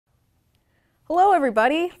Hello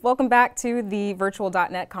everybody, welcome back to the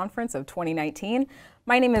Virtual.NET Conference of 2019.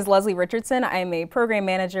 My name is Leslie Richardson. I am a program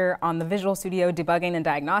manager on the Visual Studio Debugging and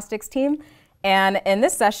Diagnostics team. And in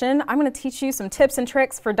this session, I'm going to teach you some tips and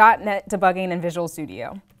tricks for .NET debugging in Visual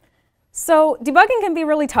Studio. So debugging can be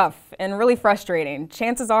really tough and really frustrating.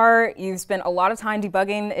 Chances are you've spent a lot of time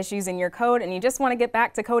debugging issues in your code and you just want to get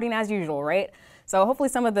back to coding as usual, right? So hopefully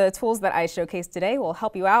some of the tools that I showcase today will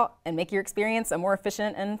help you out and make your experience a more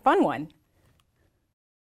efficient and fun one.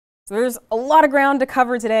 So there's a lot of ground to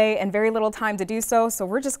cover today and very little time to do so, so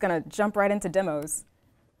we're just going to jump right into demos.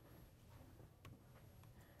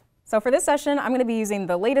 So for this session, I'm going to be using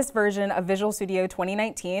the latest version of Visual Studio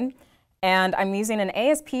 2019, and I'm using an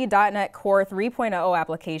ASP.NET Core 3.0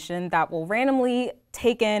 application that will randomly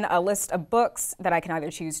take in a list of books that I can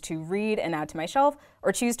either choose to read and add to my shelf,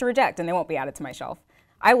 or choose to reject and they won't be added to my shelf.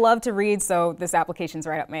 I love to read, so this application's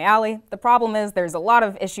right up my alley. The problem is there's a lot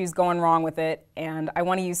of issues going wrong with it, and I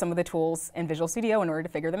want to use some of the tools in Visual Studio in order to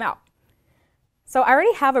figure them out. So I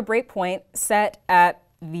already have a breakpoint set at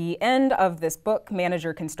the end of this book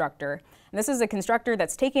manager constructor. And this is a constructor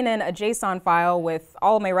that's taking in a JSON file with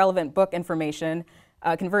all of my relevant book information,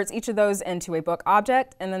 converts each of those into a book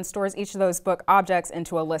object, and then stores each of those book objects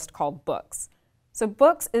into a list called books. So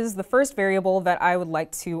books is the first variable that I would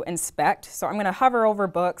like to inspect. So I'm going to hover over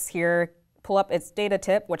books here, pull up its data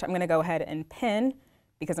tip, which I'm going to go ahead and pin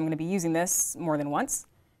because I'm going to be using this more than once.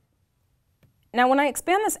 Now when I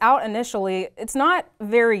expand this out initially, it's not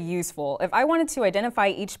very useful. If I wanted to identify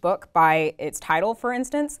each book by its title, for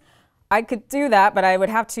instance, I could do that, but I would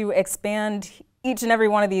have to expand each and every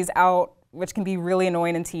one of these out, which can be really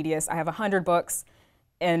annoying and tedious. I have 100 books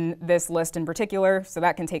in this list in particular, so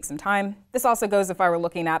that can take some time. This also goes if I were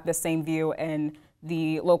looking at the same view in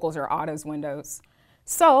the locals or autos windows.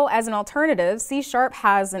 So as an alternative, C#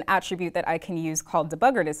 has an attribute that I can use called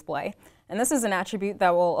debugger display. And this is an attribute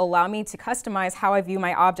that will allow me to customize how I view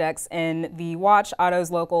my objects in the watch,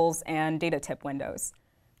 autos, locals, and data tip windows.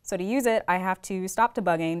 So to use it, I have to stop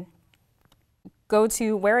debugging, go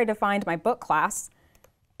to where I defined my book class,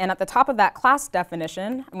 and at the top of that class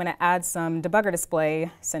definition, I'm going to add some debugger display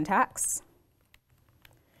syntax.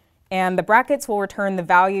 And the brackets will return the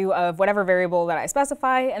value of whatever variable that I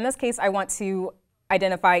specify. In this case, I want to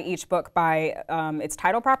identify each book by its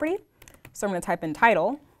title property. So I'm going to type in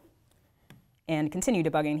title and continue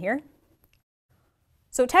debugging here.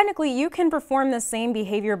 So technically, you can perform the same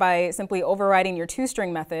behavior by simply overriding your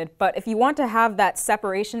toString method, but if you want to have that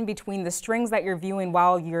separation between the strings that you're viewing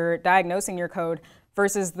while you're diagnosing your code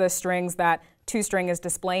versus the strings that toString is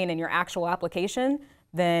displaying in your actual application,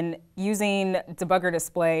 then using debugger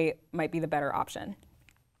display might be the better option.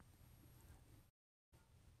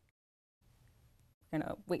 I'm going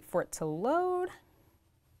to wait for it to load.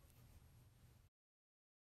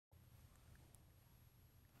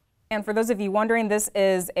 And for those of you wondering, this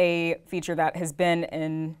is a feature that has been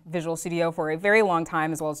in Visual Studio for a very long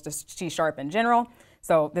time, as well as just C# in general.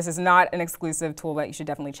 So this is not an exclusive tool that you should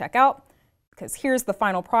definitely check out, because here's the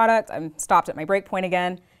final product. I'm stopped at my breakpoint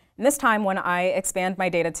again. And this time when I expand my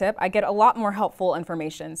data tip, I get a lot more helpful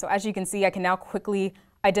information. So as you can see, I can now quickly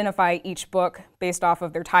identify each book based off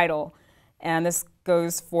of their title. And this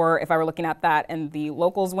goes for if I were looking at that in the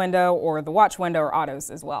locals window or the watch window or autos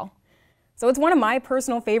as well. So it's one of my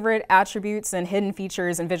personal favorite attributes and hidden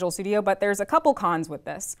features in Visual Studio, but there's a couple cons with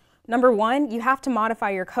this. Number one, you have to modify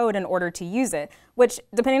your code in order to use it, which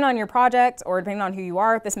depending on your project or depending on who you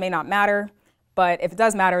are, this may not matter, but if it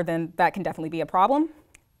does matter, then that can definitely be a problem.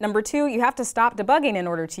 Number two, you have to stop debugging in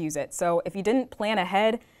order to use it. So if you didn't plan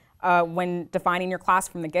ahead when defining your class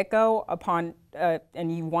from the get-go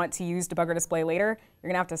and you want to use debugger display later, you're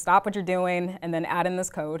going to have to stop what you're doing and then add in this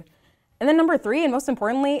code. And then number three, and most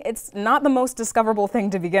importantly, it's not the most discoverable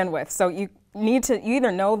thing to begin with. So you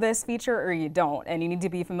either know this feature or you don't, and you need to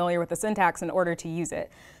be familiar with the syntax in order to use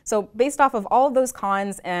it. So based off of all of those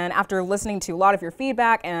cons, and after listening to a lot of your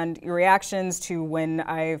feedback and your reactions to when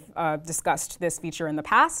I've discussed this feature in the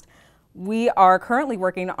past, we are currently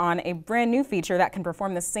working on a brand new feature that can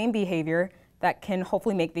perform the same behavior that can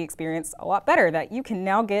hopefully make the experience a lot better, that you can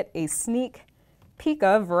now get a sneak peek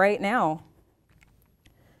of right now.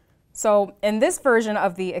 So in this version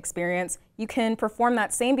of the experience, you can perform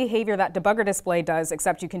that same behavior that debugger display does,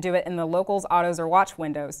 except you can do it in the locals, autos, or watch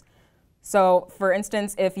windows. So for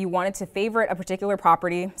instance, if you wanted to favorite a particular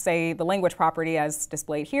property, say the language property as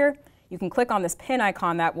displayed here, you can click on this pin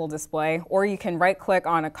icon that will display, or you can right-click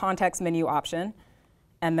on a context menu option.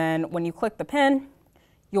 And then when you click the pin,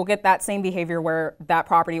 you'll get that same behavior where that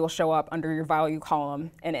property will show up under your value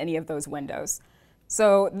column in any of those windows.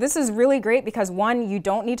 So this is really great because one, you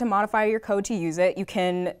don't need to modify your code to use it. You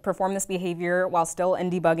can perform this behavior while still in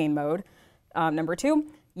debugging mode. Number two,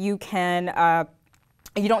 you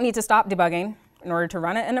don't need to stop debugging in order to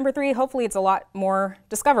run it. And number three, hopefully it's a lot more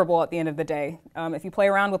discoverable at the end of the day. If you play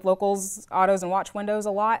around with locals, autos, and watch windows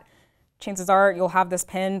a lot, chances are you'll have this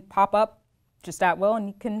pin pop up just at will, and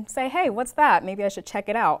you can say, hey, what's that? Maybe I should check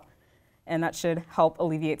it out. And that should help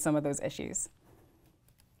alleviate some of those issues.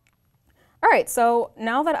 All right, so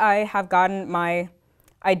now that I have gotten my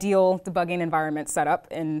ideal debugging environment set up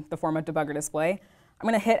in the form of debugger display, I'm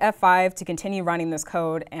going to hit F5 to continue running this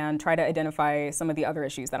code and try to identify some of the other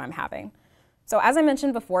issues that I'm having. So as I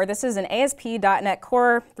mentioned before, this is an ASP.NET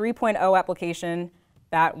Core 3.0 application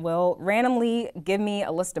that will randomly give me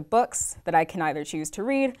a list of books that I can either choose to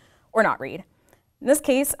read or not read. In this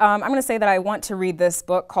case, I'm going to say that I want to read this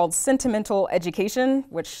book called Sentimental Education,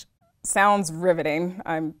 which sounds riveting.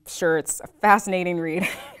 I'm sure it's a fascinating read. I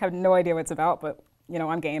have no idea what it's about, but you know,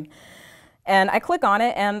 I'm game. And I click on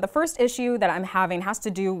it, and the first issue that I'm having has to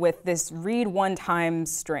do with this read one time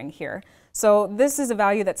string here. So this is a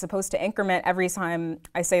value that's supposed to increment every time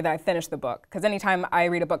I say that I finish the book, because anytime I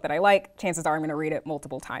read a book that I like, chances are I'm going to read it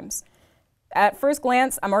multiple times. At first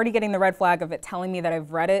glance, I'm already getting the red flag of it telling me that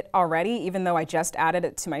I've read it already, even though I just added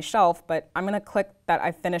it to my shelf, but I'm going to click that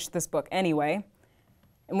I finished this book anyway.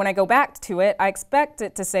 And when I go back to it, I expect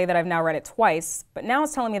it to say that I've now read it twice, but now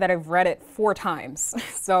it's telling me that I've read it 4 times.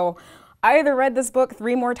 So I either read this book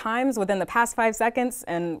 3 more times within the past 5 seconds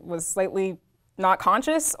and was slightly not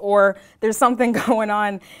conscious, or there's something going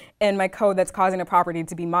on in my code that's causing a property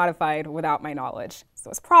to be modified without my knowledge. So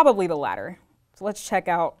it's probably the latter. So let's check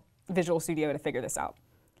out Visual Studio to figure this out.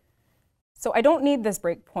 So I don't need this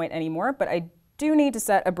breakpoint anymore, but I do need to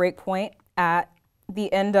set a breakpoint at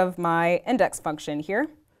the end of my index function here.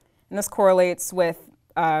 And this correlates with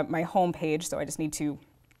my home page, so I just need to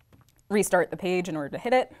restart the page in order to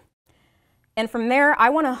hit it. And from there, I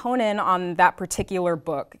want to hone in on that particular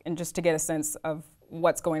book and just to get a sense of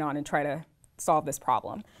what's going on and try to solve this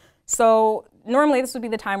problem. So normally this would be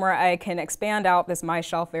the time where I can expand out this my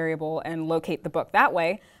shelf variable and locate the book that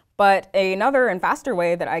way. But another and faster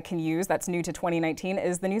way that I can use that's new to 2019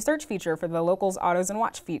 is the new search feature for the locals, autos, and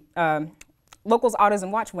watch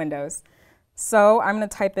windows. So I'm going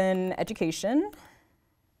to type in education.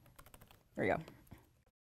 There we go.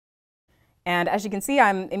 And as you can see,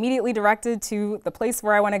 I'm immediately directed to the place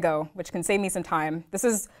where I want to go, which can save me some time. This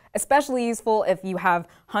is especially useful if you have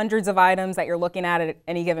hundreds of items that you're looking at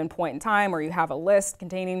any given point in time, or you have a list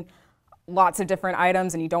containing lots of different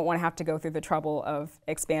items and you don't want to have to go through the trouble of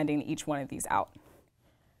expanding each one of these out.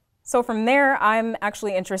 So from there, I'm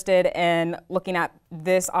actually interested in looking at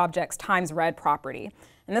this object's times read property.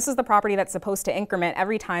 And this is the property that's supposed to increment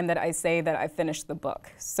every time that I say that I've finished the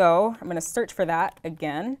book. So I'm going to search for that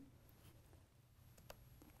again.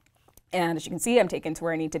 And as you can see, I'm taken to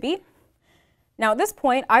where I need to be. Now at this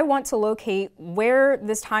point, I want to locate where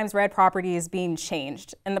this times read property is being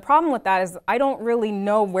changed. And the problem with that is I don't really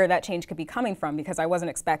know where that change could be coming from because I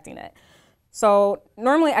wasn't expecting it. So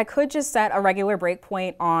normally I could just set a regular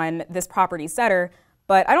breakpoint on this property setter,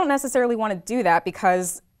 but I don't necessarily want to do that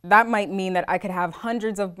because that might mean that I could have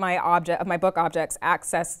hundreds of my book objects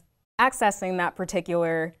accessing that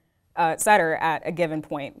particular setter at a given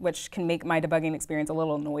point, which can make my debugging experience a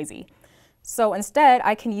little noisy. So instead,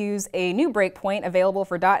 I can use a new breakpoint available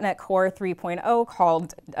for .NET Core 3.0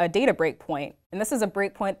 called a data breakpoint. And this is a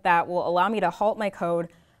breakpoint that will allow me to halt my code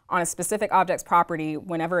on a specific object's property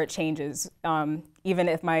whenever it changes, even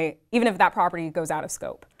if that property goes out of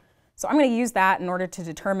scope. So I'm going to use that in order to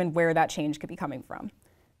determine where that change could be coming from.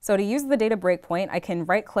 So to use the data breakpoint, I can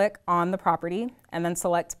right-click on the property and then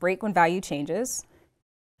select break when value changes.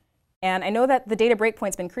 And I know that the data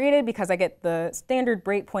breakpoint's been created because I get the standard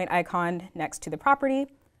breakpoint icon next to the property.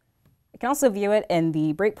 I can also view it in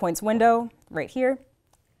the breakpoints window right here.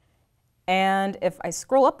 And if I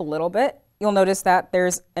scroll up a little bit, you'll notice that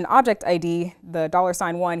there's an object ID, the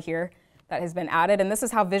 $1 here, that has been added. And this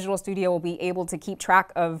is how Visual Studio will be able to keep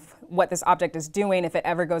track of what this object is doing if it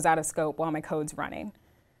ever goes out of scope while my code's running.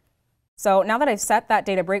 So now that I've set that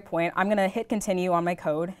data breakpoint, I'm going to hit continue on my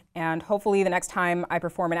code, and hopefully the next time I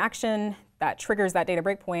perform an action that triggers that data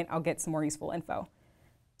breakpoint, I'll get some more useful info.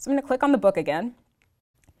 So I'm going to click on the book again,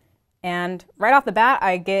 and right off the bat,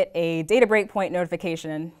 I get a data breakpoint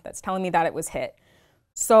notification that's telling me that it was hit.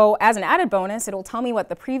 So as an added bonus, it'll tell me what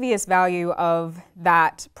the previous value of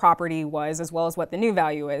that property was, as well as what the new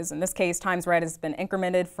value is. In this case, times read has been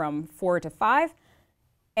incremented from 4 to 5.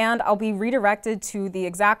 And I'll be redirected to the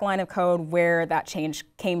exact line of code where that change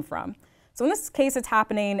came from. So So in this case, it's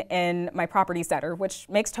happening in my property setter, which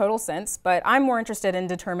makes total sense, but I'm more interested in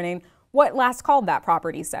determining what last called that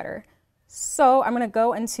property setter. So I'm going to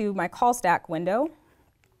go into my call stack window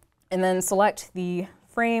and then select the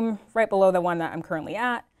frame right below the one that I'm currently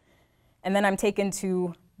at. And then I'm taken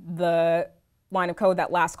to the line of code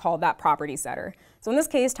that last called that property setter. So in this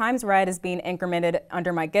case, times read is being incremented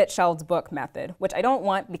under my get shelved book method, which I don't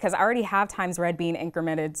want because I already have times read being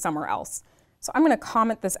incremented somewhere else. So I'm going to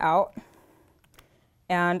comment this out,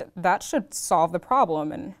 and that should solve the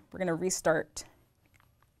problem, and we're going to restart.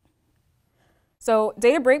 So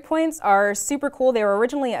data breakpoints are super cool. They were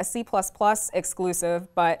originally a C++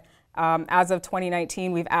 exclusive, but as of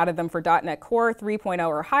 2019, we've added them for .NET Core 3.0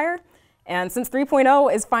 or higher. And since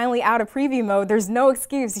 3.0 is finally out of preview mode, there's no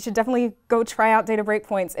excuse. You should definitely go try out data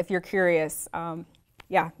breakpoints if you're curious.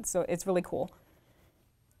 Yeah, so it's really cool.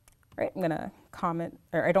 All right, I'm going to comment,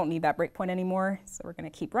 or I don't need that breakpoint anymore, so we're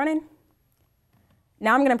going to keep running.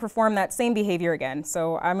 Now I'm going to perform that same behavior again.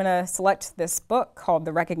 So I'm going to select this book called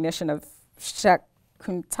The Recognition of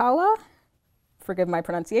Shakuntala. Forgive my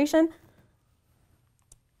pronunciation.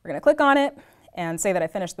 We're going to click on it and say that I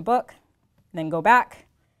finished the book, and then go back.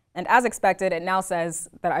 And as expected, it now says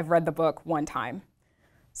that I've read the book one time.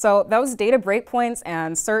 So those data breakpoints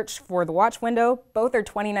and search for the watch window, both are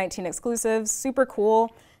 2019 exclusives, super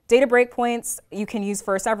cool. Data breakpoints you can use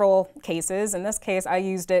for several cases. In this case, I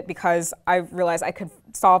used it because I realized I could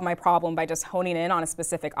solve my problem by just honing in on a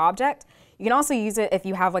specific object. You can also use it if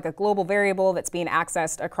you have like a global variable that's being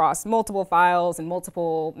accessed across multiple files and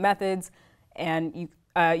multiple methods. And you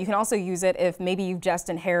can also use it if maybe you've just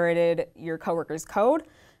inherited your coworker's code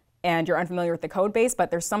and you're unfamiliar with the code base,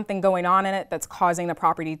 but there's something going on in it that's causing the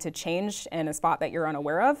property to change in a spot that you're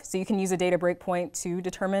unaware of. So you can use a data breakpoint to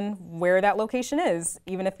determine where that location is,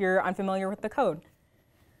 even if you're unfamiliar with the code.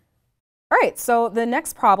 All right, so the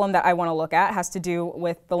next problem that I want to look at has to do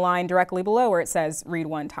with the line directly below where it says read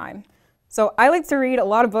one time. So I like to read a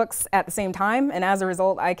lot of books at the same time, and as a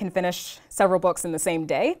result, I can finish several books in the same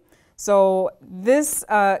day. So this,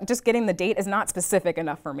 just getting the date is not specific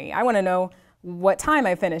enough for me. I want to know what time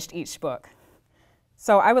I finished each book.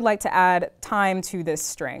 So I would like to add time to this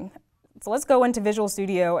string. So let's go into Visual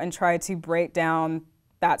Studio and try to break down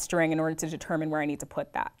that string in order to determine where I need to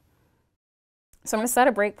put that. So I'm going to set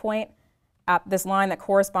a breakpoint at this line that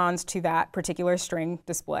corresponds to that particular string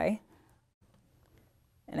display.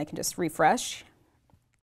 And I can just refresh.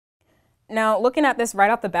 Now, looking at this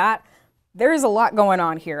right off the bat, there is a lot going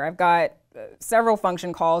on here. I've got several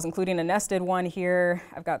function calls, including a nested one here.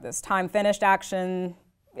 I've got this time finished action.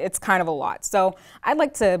 It's kind of a lot. So I'd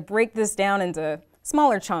like to break this down into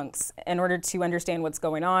smaller chunks in order to understand what's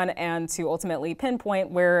going on and to ultimately pinpoint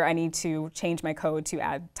where I need to change my code to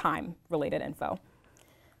add time-related info.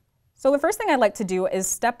 So the first thing I'd like to do is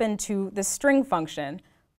step into the string function.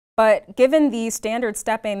 But given the standard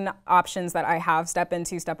stepping options that I have, step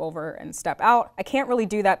into, step over, and step out, I can't really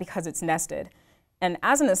do that because it's nested. And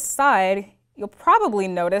as an aside, you'll probably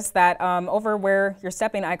notice that over where your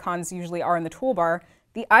stepping icons usually are in the toolbar,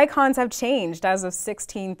 the icons have changed as of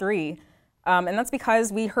 16.3. And that's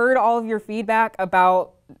because we heard all of your feedback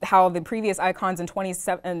about how the previous icons in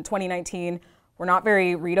 2019 were not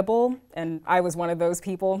very readable, and I was one of those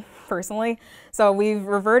people personally. So we've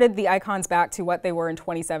reverted the icons back to what they were in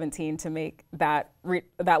 2017 to make that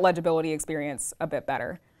legibility experience a bit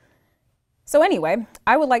better. So anyway,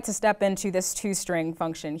 I would like to step into this toString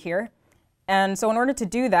function here. And so in order to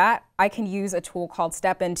do that, I can use a tool called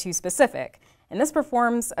step into specific. And this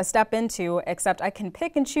performs a step into, except I can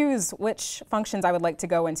pick and choose which functions I would like to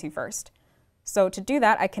go into first. So to do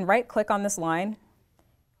that, I can right click on this line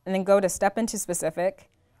and then go to step into specific.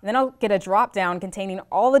 And then I'll get a drop down containing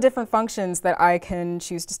all the different functions that I can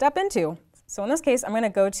choose to step into. So in this case, I'm going to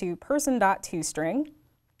go to person.toString.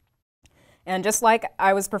 And just like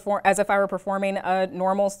as if I were performing a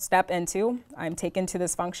normal step into, I'm taken to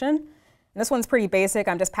this function. And this one's pretty basic.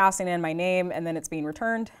 I'm just passing in my name and then it's being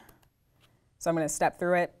returned. So I'm going to step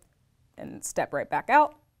through it and step right back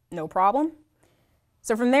out, no problem.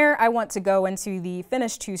 So from there, I want to go into the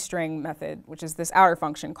finish toString method, which is this outer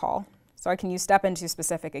function call. So I can use step into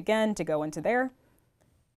specific again to go into there.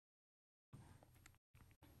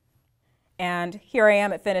 And here I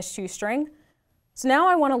am at finish toString. So now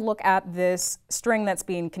I want to look at this string that's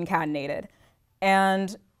being concatenated.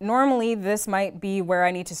 And normally this might be where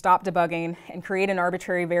I need to stop debugging and create an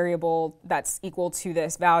arbitrary variable that's equal to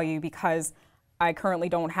this value because I currently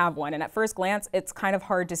don't have one. And at first glance, it's kind of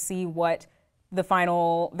hard to see what the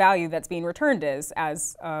final value that's being returned is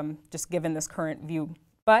as just given this current view.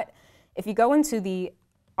 But if you go into the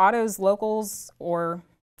autos, locals, or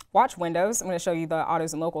watch windows, I'm going to show you the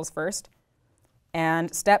autos and locals first.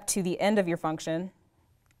 and step to the end of your function,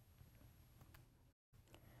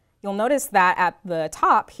 you'll notice that at the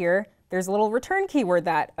top here, there's a little return keyword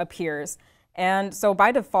that appears. And so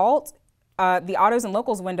by default, the autos and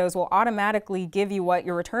locals windows will automatically give you what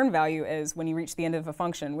your return value is when you reach the end of a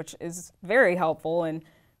function, which is very helpful and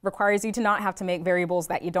requires you to not have to make variables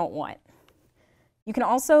that you don't want. You can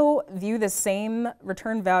also view the same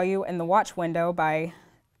return value in the watch window by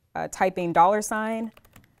typing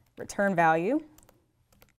 $return value,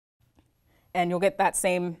 and you'll get that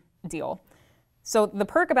same deal. So the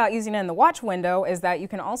perk about using it in the watch window is that you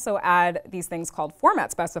can also add these things called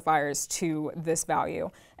format specifiers to this value.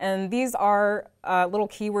 And these are little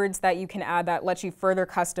keywords that you can add that let you further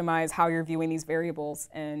customize how you're viewing these variables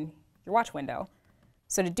in your watch window.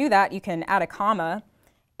 So to do that, you can add a comma.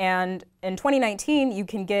 And in 2019, you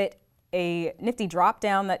can get a nifty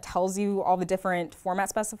drop-down that tells you all the different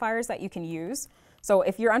format specifiers that you can use. So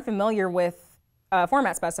if you're unfamiliar with a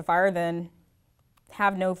format specifier, then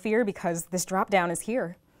have no fear because this drop-down is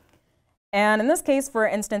here. And in this case, for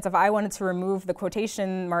instance, if I wanted to remove the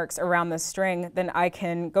quotation marks around this string, then I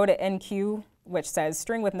can go to NQ, which says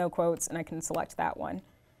string with no quotes, and I can select that one.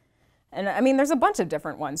 And I mean, there's a bunch of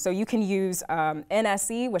different ones. So you can use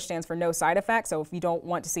NSE, which stands for no side effects. So if you don't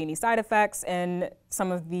want to see any side effects in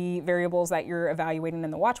some of the variables that you're evaluating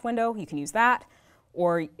in the watch window, you can use that.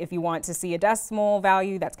 Or if you want to see a decimal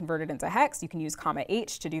value that's converted into hex, you can use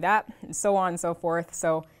 "H" to do that, and so on and so forth.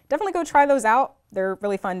 So definitely go try those out. They're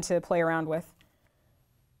really fun to play around with.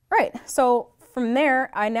 Right, so from there,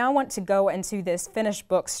 I now want to go into this finish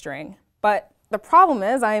book string. But the problem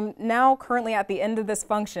is I'm now currently at the end of this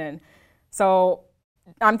function. So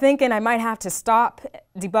I'm thinking I might have to stop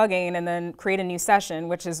debugging and then create a new session,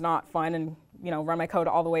 which is not fun, and run my code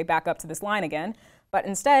all the way back up to this line again. But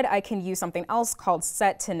instead, I can use something else called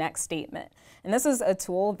set to next statement. And this is a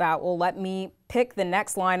tool that will let me pick the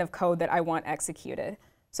next line of code that I want executed.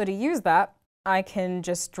 So to use that, I can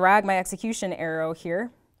just drag my execution arrow here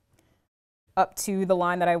up to the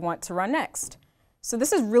line that I want to run next. So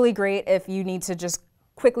this is really great if you need to just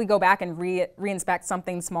quickly go back and re-inspect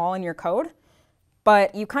something small in your code.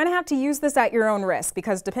 But you kind of have to use this at your own risk,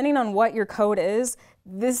 because depending on what your code is,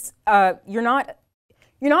 you're not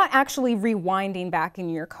actually rewinding back in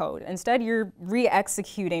your code. Instead, you're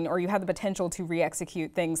re-executing, or you have the potential to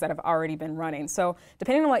re-execute things that have already been running. So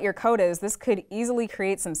depending on what your code is, this could easily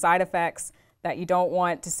create some side effects that you don't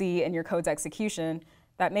want to see in your code's execution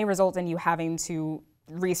that may result in you having to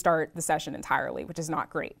restart the session entirely, which is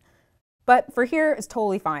not great. But for here, it's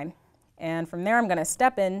totally fine. And from there, I'm going to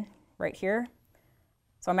step in right here.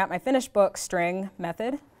 So I'm at my finish book string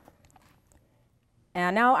method.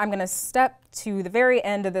 And now I'm going to step to the very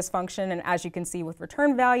end of this function, and as you can see with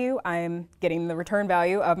return value, I'm getting the return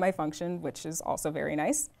value of my function, which is also very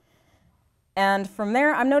nice. And from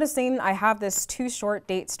there, I'm noticing I have this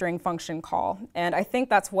toShortDateString function call, and I think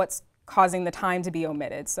that's what's causing the time to be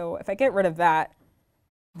omitted. So if I get rid of that,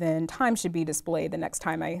 then time should be displayed the next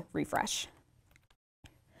time I refresh.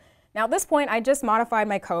 Now at this point, I just modified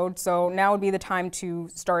my code, so now would be the time to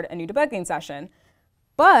start a new debugging session.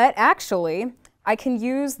 But actually, I can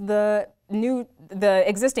use the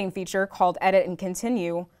existing feature called Edit and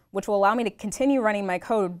Continue, which will allow me to continue running my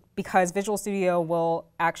code because Visual Studio will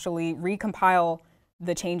actually recompile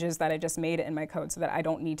the changes that I just made in my code so that I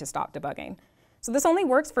don't need to stop debugging. So this only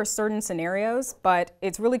works for certain scenarios, but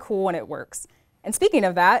it's really cool when it works. And speaking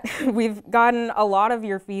of that, we've gotten a lot of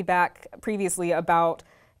your feedback previously about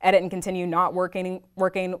Edit and Continue not working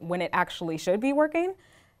when it actually should be working.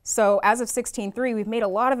 So as of 16.3, we've made a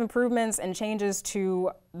lot of improvements and changes to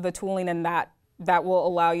the tooling, and that will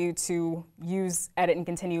allow you to use Edit and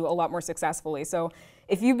Continue a lot more successfully. So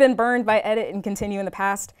if you've been burned by Edit and Continue in the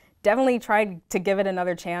past, definitely try to give it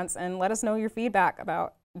another chance and let us know your feedback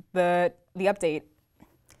about the update.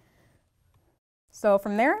 So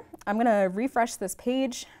from there, I'm going to refresh this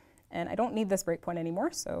page, and I don't need this breakpoint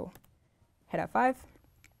anymore, so hit F5.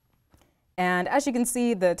 And as you can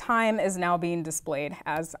see, the time is now being displayed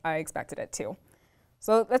as I expected it to.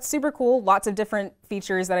 So that's super cool. Lots of different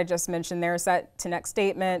features that I just mentioned there: set to next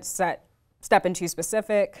statement, step into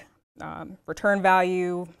specific, return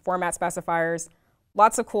value, format specifiers.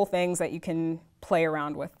 Lots of cool things that you can play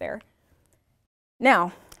around with there.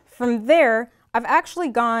 Now, from there, I've actually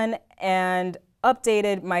gone and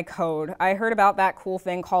updated my code. I heard about that cool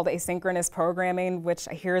thing called asynchronous programming, which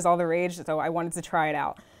I hear is all the rage, so I wanted to try it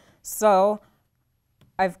out. So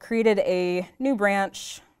I've created a new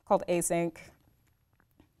branch called async,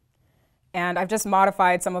 and I've just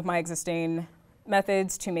modified some of my existing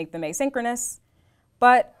methods to make them asynchronous.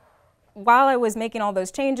 But while I was making all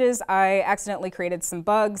those changes, I accidentally created some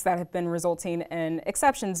bugs that have been resulting in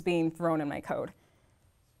exceptions being thrown in my code.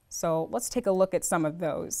 So let's take a look at some of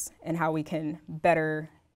those and how we can better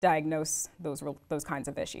diagnose those kinds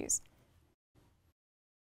of issues.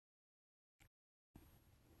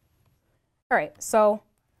 All right, so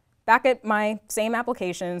back at my same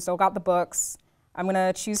application, so got the books. I'm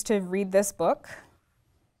gonna choose to read this book.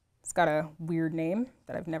 It's got a weird name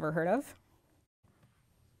that I've never heard of.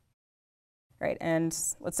 All right, and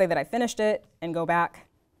let's say that I finished it and go back.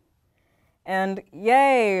 And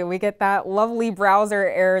yay, we get that lovely browser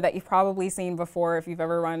error that you've probably seen before if you've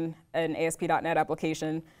ever run an ASP.NET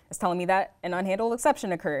application. It's telling me that an unhandled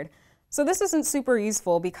exception occurred. So this isn't super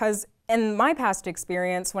useful because in my past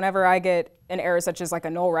experience, whenever I get an error such as like a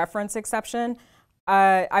null reference exception,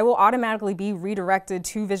 I will automatically be redirected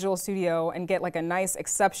to Visual Studio and get like a nice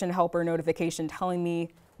exception helper notification telling me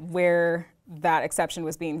where that exception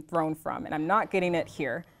was being thrown from, and I'm not getting it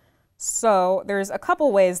here. So there's a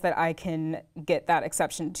couple ways that I can get that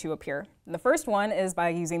exception to appear. And the first one is by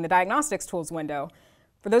using the Diagnostics Tools window.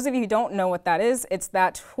 For those of you who don't know what that is, it's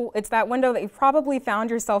that window that you've probably found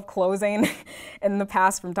yourself closing in the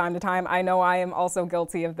past from time to time. I know I am also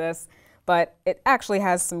guilty of this, but it actually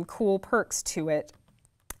has some cool perks to it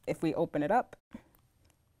if we open it up.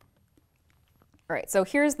 All right, so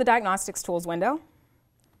here's the Diagnostics Tools window.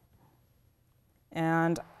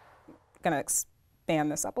 And I'm going to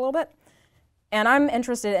expand this up a little bit. And I'm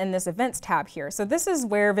interested in this Events tab here. So this is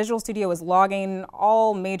where Visual Studio is logging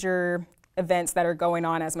all major events that are going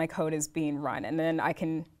on as my code is being run. And then I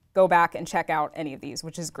can go back and check out any of these,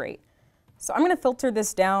 which is great. So I'm going to filter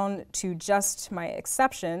this down to just my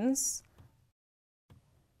exceptions.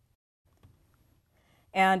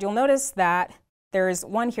 And you'll notice that there's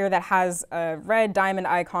one here that has a red diamond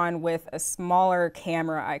icon with a smaller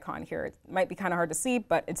camera icon here. It might be kind of hard to see,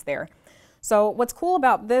 but it's there. So what's cool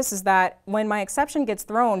about this is that when my exception gets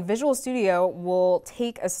thrown, Visual Studio will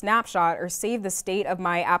take a snapshot or save the state of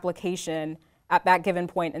my application at that given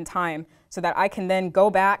point in time so that I can then go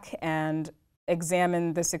back and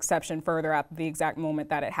examine this exception further at the exact moment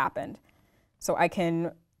that it happened. So I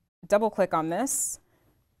can double click on this,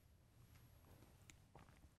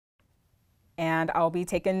 and I'll be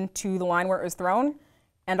taken to the line where it was thrown.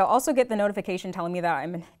 And I'll also get the notification telling me that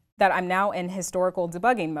I'm now in historical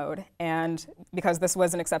debugging mode, and because this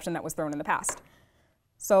was an exception that was thrown in the past.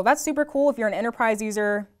 So that's super cool. If you're an enterprise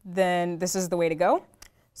user, then this is the way to go.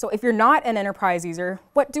 So if you're not an enterprise user,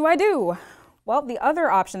 what do I do? Well, the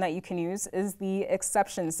other option that you can use is the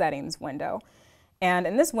exception settings window. And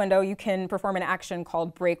in this window, you can perform an action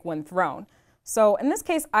called break when thrown. So in this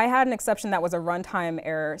case, I had an exception that was a runtime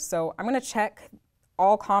error. So I'm going to check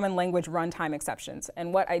all common language runtime exceptions.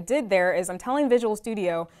 And what I did there is I'm telling Visual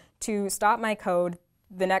Studio to stop my code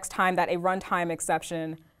the next time that a runtime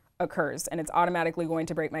exception occurs. And it's automatically going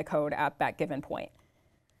to break my code at that given point.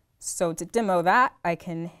 So to demo that, I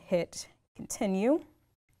can hit continue.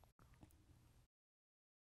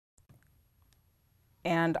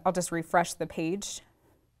 And I'll just refresh the page.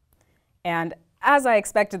 And as I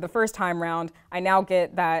expected the first time round, I now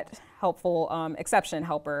get that helpful exception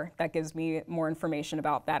helper that gives me more information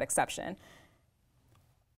about that exception.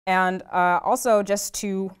 And also just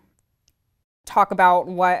to talk about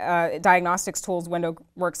what Diagnostics Tools window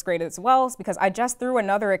works great as well is because I just threw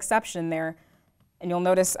another exception there, and you'll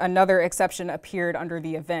notice another exception appeared under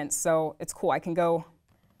the event. So it's cool. I can go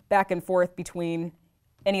back and forth between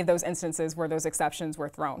any of those instances where those exceptions were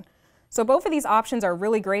thrown. So both of these options are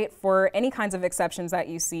really great for any kinds of exceptions that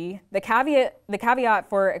you see. The caveat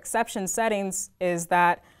for exception settings is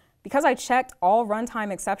that because I checked all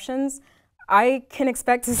runtime exceptions, I can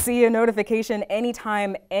expect to see a notification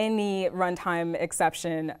anytime any runtime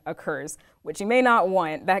exception occurs, which you may not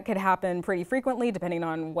want. That could happen pretty frequently depending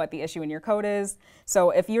on what the issue in your code is. So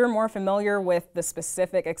if you're more familiar with the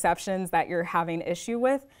specific exceptions that you're having issue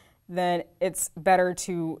with, then it's better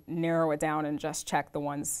to narrow it down and just check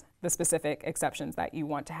the specific exceptions that you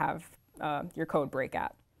want to have your code break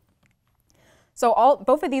at. So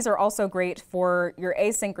both of these are also great for your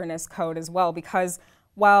asynchronous code as well, because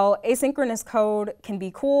while asynchronous code can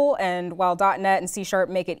be cool, and while .NET and C#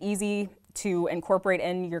 make it easy to incorporate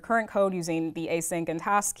in your current code using the async and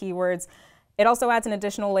task keywords, it also adds an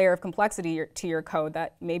additional layer of complexity to your code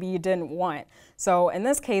that maybe you didn't want. So in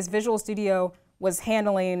this case, Visual Studio was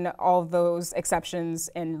handling all of those exceptions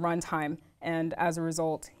in runtime, and as a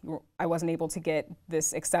result, I wasn't able to get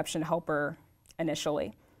this exception helper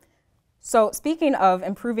initially. So speaking of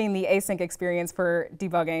improving the async experience for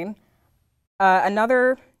debugging,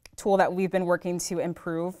 another tool that we've been working to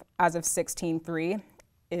improve as of 16.3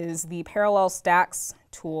 is the parallel stacks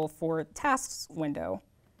tool for tasks window.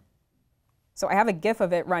 So I have a GIF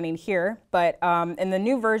of it running here, but in the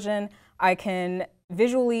new version, I can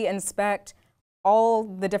visually inspect all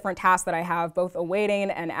the different tasks that I have, both awaiting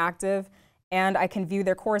and active, and I can view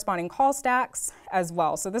their corresponding call stacks as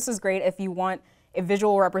well. So this is great if you want a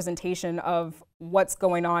visual representation of what's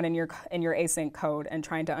going on in your async code and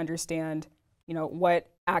trying to understand, what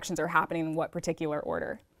actions are happening in what particular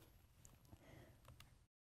order.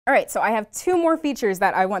 All right, so I have two more features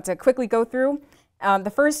that I want to quickly go through. The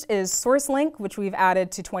first is source link, which we've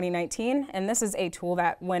added to 2019, and this is a tool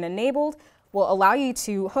that, when enabled, will allow you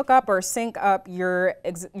to hook up or sync up your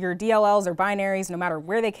DLLs or binaries, no matter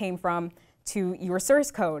where they came from, to your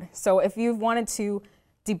source code. So if you've wanted to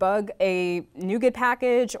debug a NuGet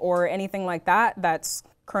package or anything like that that's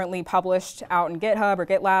currently published out in GitHub or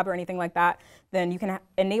GitLab or anything like that, then you can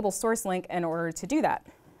enable source link in order to do that.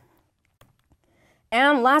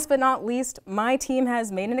 And last but not least, my team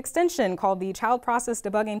has made an extension called the Child Process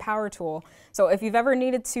Debugging Power Tool. So if you've ever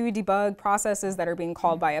needed to debug processes that are being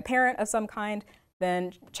called by a parent of some kind,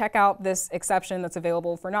 then check out this exception that's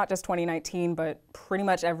available for not just 2019, but pretty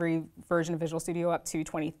much every version of Visual Studio up to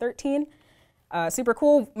 2013. Super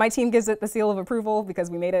cool. My team gives it the seal of approval because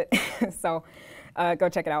we made it, so go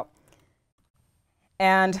check it out.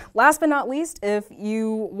 And last but not least, if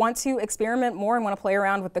you want to experiment more and want to play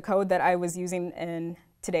around with the code that I was using in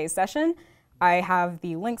today's session, I have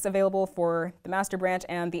the links available for the master branch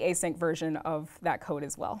and the async version of that code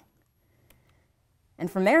as well. And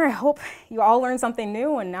from there, I hope you all learned something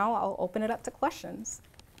new, and now I'll open it up to questions.